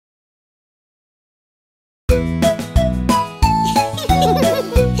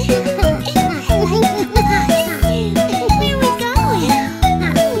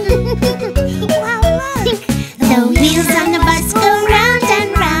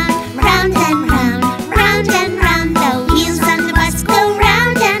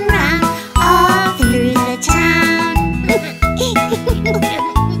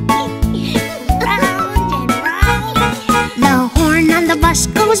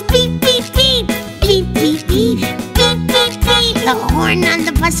goes beep, beep, beep. Beep, beep, beep. Beep, beep, beep. The horn on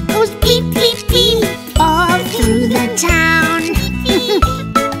the bus goes beep, beep, beep. All through the town.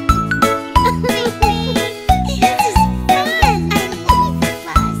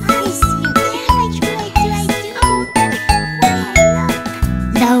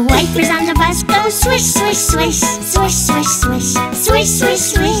 The wipers on the bus go swish, swish, swish. Swish, swish, swish. Swish, swish,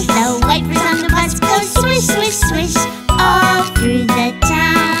 swish. The wipers on the bus go swish, swish, swish. All through the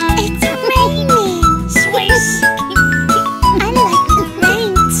town. It's raining. Swish. I like the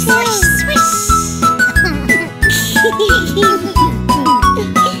rain too. Swish, swish.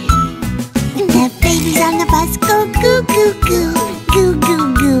 The babies on the bus go goo, goo, goo. Goo, goo,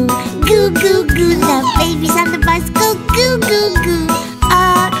 goo. Goo, goo, goo. The babies on the bus go goo, goo, goo.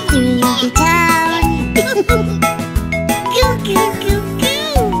 All through the town. Goo, goo, goo,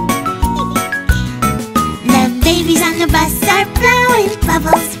 goo. The babies on the bus are blowing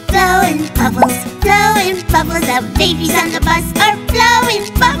bubbles, blowing bubbles, blowing bubbles. The babies on the bus are blowing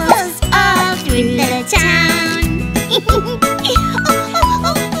bubbles all through the town.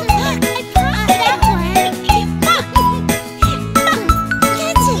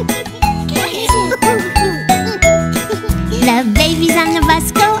 The babies on the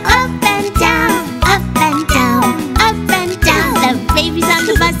bus go up and down, up and down, up and down. The babies on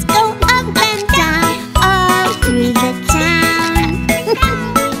the bus go up and down, all through the town.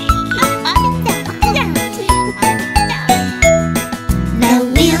 The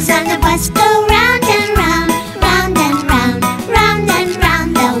wheels on the bus go round and round, round and round, round and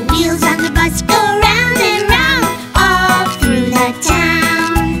round. The wheels on the bus go round and round, all through the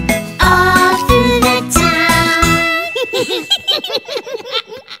town, all through the town.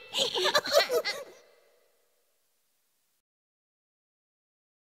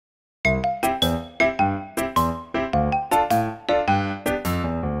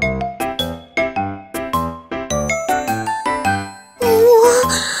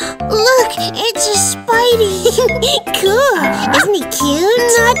 Look, it's a Spidey. Cool. Isn't he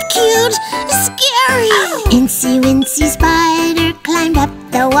cute? Not cute. Scary. Incy Wincy Spider climbed up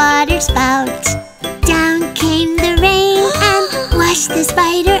the water spout. Down came the rain and washed the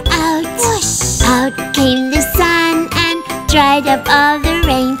spider out. Whoosh. Out came the sun and dried up all the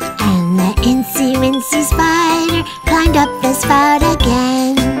rain. And the Incy Wincy Spider climbed up the spout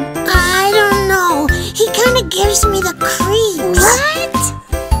again. I don't know. He kind of gives me the creeps. What?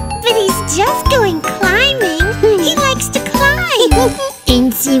 But he's just going climbing. He likes to climb.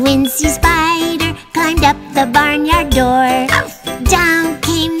 Incy Wincy Spider climbed up the barnyard door. Down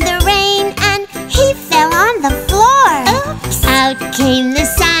came the rain and he fell on the floor. Oops. Out came the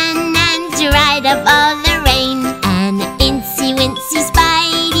sun and dried up all the rain. And Incy Wincy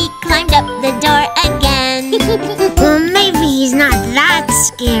Spidey climbed up the door again. Well, maybe he's not that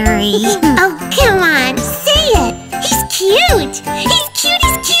scary. Oh, come on, say it. He's cute. He's cute,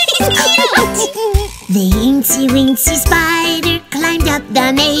 he's cute, he's cute. The Incy Wincy Spider climbed up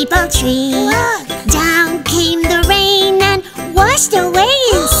the maple tree. Look. Down came the rain and washed away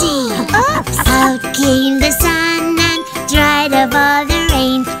Incy. Oops. Out came the sun and dried up all the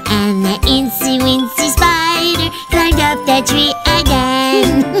rain. And the Incy Wincy Spider climbed up the tree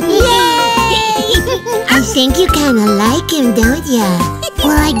again. Yay! I think you kinda like him, don't ya?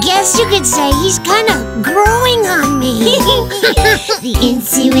 Well, I guess you could say he's kinda growing on me. The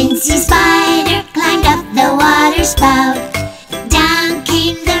Incy Wincy Spider climbed up the water spout. Down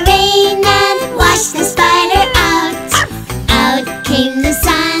came the rain and washed the spider out. Out came the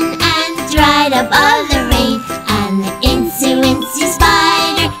sun and dried up all the rain. And the Incy Wincy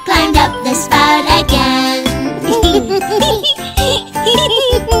Spider climbed up the spout again.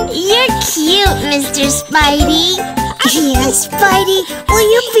 You're cute, Mr. Spidey. Yes, Spidey, will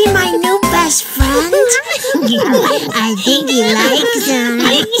you be my new best friend? I think he likes him.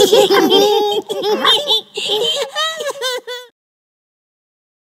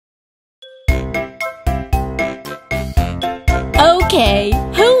 Okay,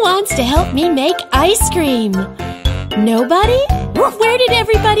 who wants to help me make ice cream? Nobody? Where did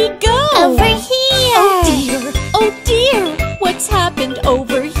everybody go? Over here. Oh dear, oh dear, what's happened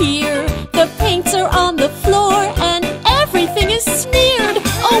over here? The paints are on the floor and everything is smeared.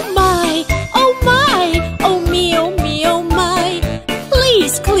 Oh my, oh my, oh me, oh me, oh my.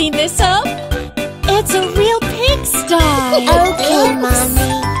 Please clean this up. It's a real pigsty. Okay,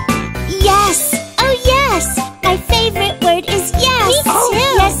 Mommy. Yes, oh yes. My favorite word is yes. Me too.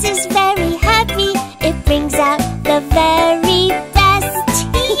 Yes is very happy. It brings out the very best.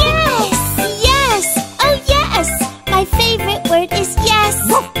 Yes, yes, oh yes. My favorite word is yes.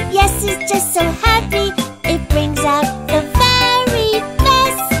 Yes is just so happy.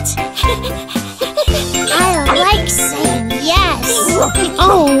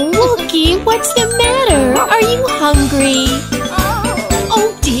 What's the matter? Are you hungry?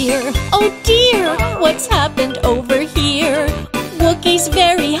 Oh dear, what's happened over here? Wookie's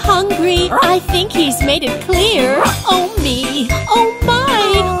very hungry, I think he's made it clear. Oh me, oh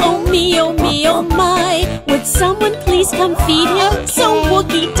my, oh me, oh me, oh my. Would someone please come feed him so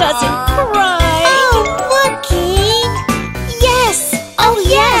Wookie doesn't cry? Oh, Wookie! Yes, oh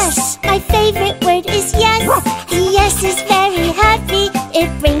yes! My favorite word is yes. Yes is very happy. It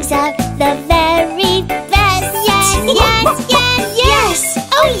brings out the very best. Yes, yes, yes, yes.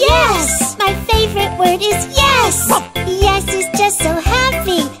 Oh, yes! My favorite word is yes. Yes is just so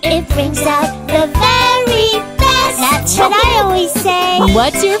happy. It brings out the very best. That's what I always say.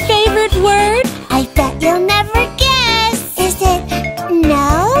 What's your favorite word? I bet you'll never guess. Is it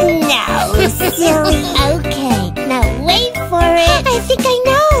no? No, silly. Okay, now wait for it. I think I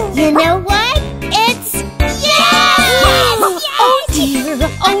know. You know what? It's yes! Oh dear,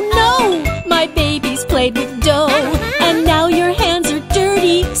 oh no! My baby's played with dough, and now your hands are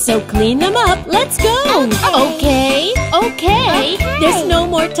dirty, so clean them up, let's go! Okay, there's no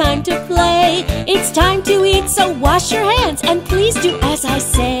more time to play. It's time to eat, so wash your hands, and please do as I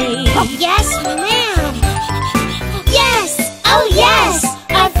say. Yes, ma'am. Yes, oh yes!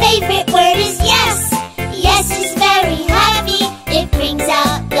 Our favorite word is yes. Yes is very happy. It brings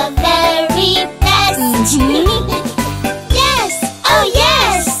out the very best. Yes, oh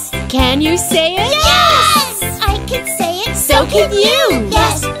yes! Can you say it? Yes! I can say it. So can you!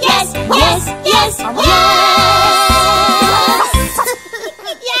 Yes, yes, yes, yes, yes!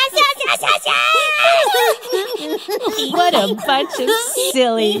 Yes, yes, yes, yes, yes! What a bunch of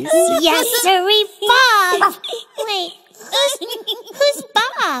sillies. Yes, sirree, Bob! Wait, who's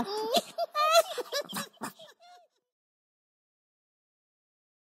Bob?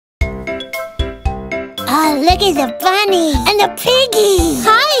 Oh, look at the bunny and the piggy!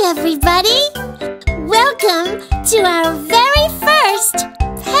 Hi, everybody! Welcome to our very first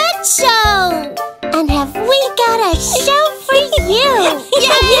pet show! And have we got a show for you?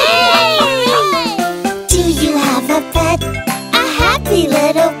 Yay! Do you have a pet? A happy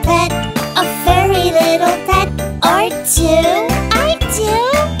little pet? A furry little pet? Or two? I do!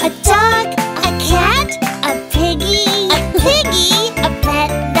 A dog? A cat? A piggy? A pet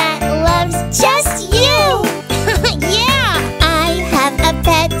that loves just you! Yeah! I have a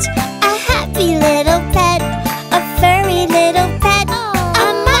pet, a happy little pet, a furry little pet, a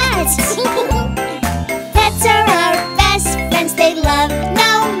mutt! Pets are our best friends, they love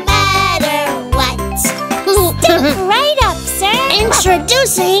no matter what. Step right up, sir!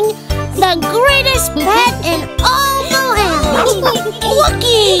 Introducing the greatest pet in all the land!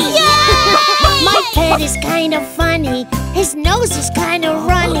 Wookie! Yay! My pet is kind of funny. His nose is kind of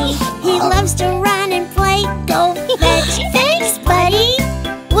runny. He loves to run and play. Go fetch. Thanks, buddy.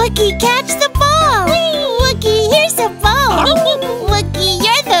 Wookie, catch the ball. Wookie, here's a ball. Wookie,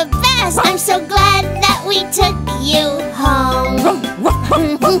 you're the best. I'm so glad that we took you home.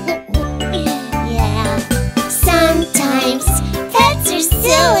 Yeah. Sometimes pets are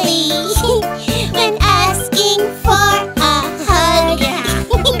silly when asking for a hug.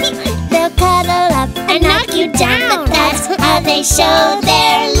 They'll cuddle up and knock you down, but that's how they show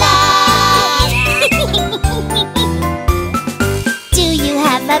their love. Do you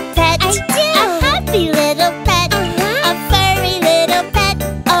have a pet? I do. A happy little pet, a furry little pet,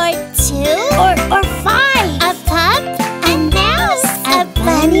 or two, or five. A pup, a mouse, a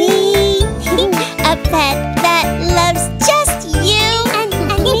bunny, a pet that loves just you and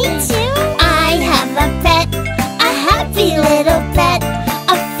me too. I have a pet, a happy little pet,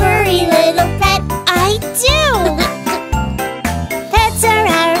 a furry little pet. I do. Pets are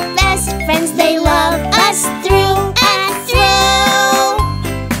our best friends. They love us through and through.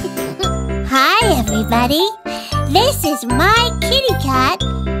 Hi, everybody. This is my kitty cat,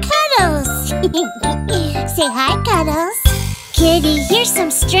 Cuddles. Say hi, Cuddles. Kitty, here's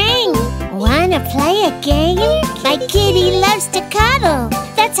some string. Wanna play a game? My kitty loves to cuddle.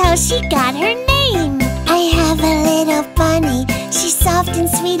 That's how she got her name. I have a little bunny. She's soft and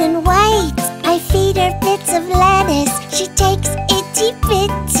sweet and white. I feed her bits of lettuce. She takes itty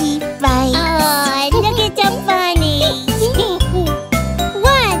bitty bites. Oh, look at the bunny.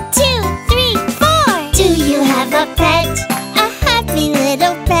 1, 2, 3, 4. Do you have a pet? A happy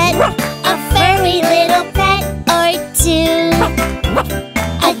little pet? A furry little pet? Or two?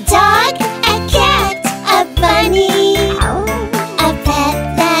 A dog? A cat? A bunny? A pet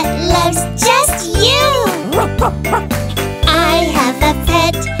that loves just you?